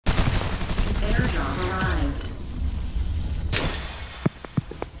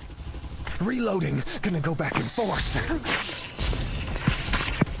Reloading. Gonna go back in force.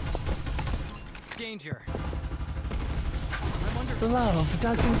 Danger. Love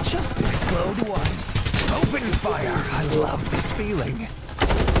doesn't just explode once. Open fire. I love this feeling.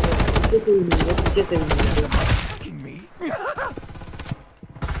 Attacking me.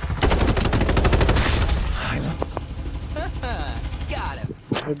 Got him.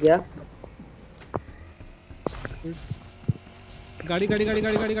 क्या गाड़ी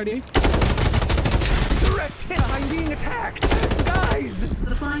Direct hit. I'm being attacked. Guys.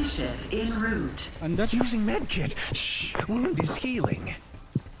 Supply ship en route. अंदर Using medkit. Shh. Wound is healing.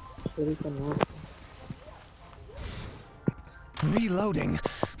 Reloading.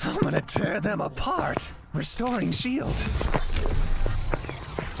 I'm gonna tear them apart. Restoring shield.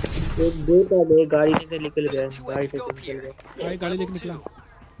 दे गाड़ी से निकल गया गाड़ी से निकल गया भाई गाड़ी लेके निकला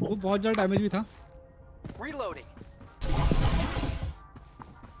वो बहुत ज्यादा डैमेज भी था Reloading.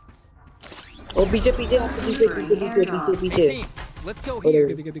 और पीछे पीछे पीछे Hey team, let's go here.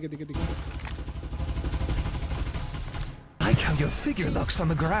 दिखे Like how your figure looks on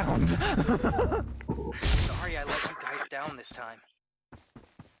the ground. Sorry I let you guys down this time.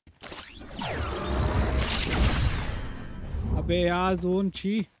 अबे यार जोन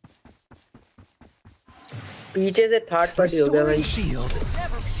छी पीछे से थर्ड पार्टी हो गया भाई Shield.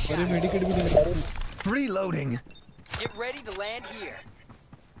 अरे मेडिकेट भी नहीं Reloading. Get ready to land here.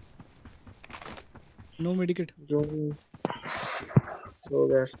 No medkit जो हो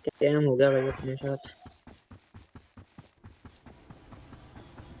गया स्कैम हो गया भाई अपने साथ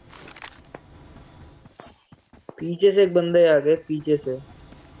पीछे से एक बंदे आ गए पीछे से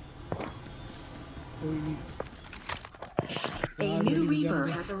A new Reaper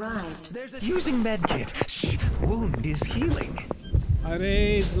has arrived. Using medkit. Shh. Wound is healing. अरे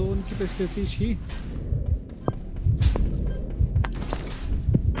जोन की तो स्पेसी छी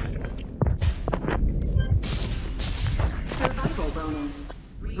Survival bonus.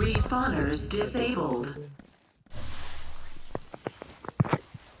 Respawners disabled.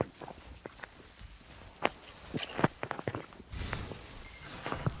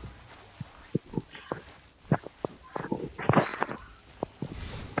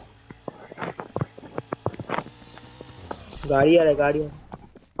 गाड़ी आ रहा है गाड़ी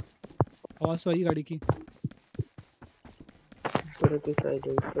आवाज तो आई गाड़ी की ऊपर की साइड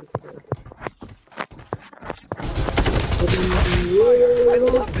है ऊपर की साइड I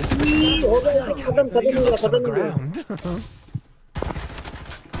love this. हो गया खत्म Figure looks on the हो गया ground.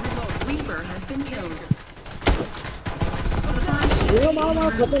 Reaper has been killed. ये मामा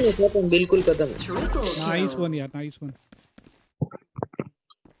खत्म बिल्कुल खत्म Triple नाइस kill. वन यार नाइस वन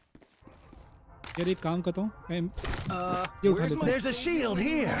यार एक काम करता हूँ ये उठा Where's लेता हूँ There's a shield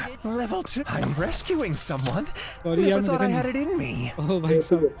here. Level 2. I'm rescuing someone. Sorry, यार, Never thought I मैंने had it in me. ओह भाई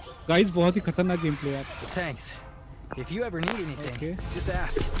साहब गाइस बहुत ही खतरनाक गेम प्ले यार Thanks. If you ever need anything, Okay. just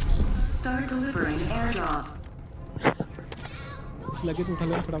ask. Start delivering airdrops. कुछ लगे तो उठा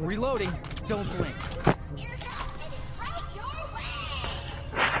लेना फटाफट Reloading. Don't blink.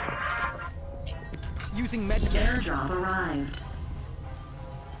 Using medkit. Airdrop arrived.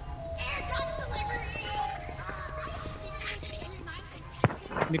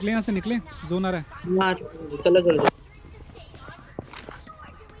 निकले यहाँ से निकले जोन आ रहा है हां चलो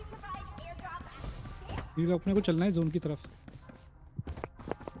ये अपने को चलना है जोन की तरफ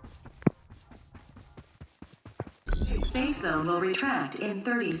Safe zone will retract in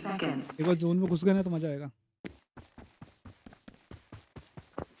 30 seconds. एक बार जोन में घुस गए ना तो मजा आएगा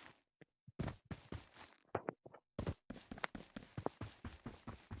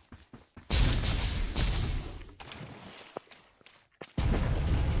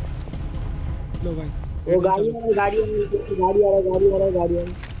लो भाई वो गाड़ी आ रहा है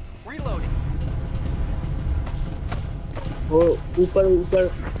Reloading. वो ऊपर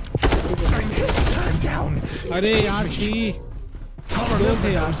I'm hit. I'm down. अरे यार छी I'll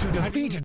remember those who defeated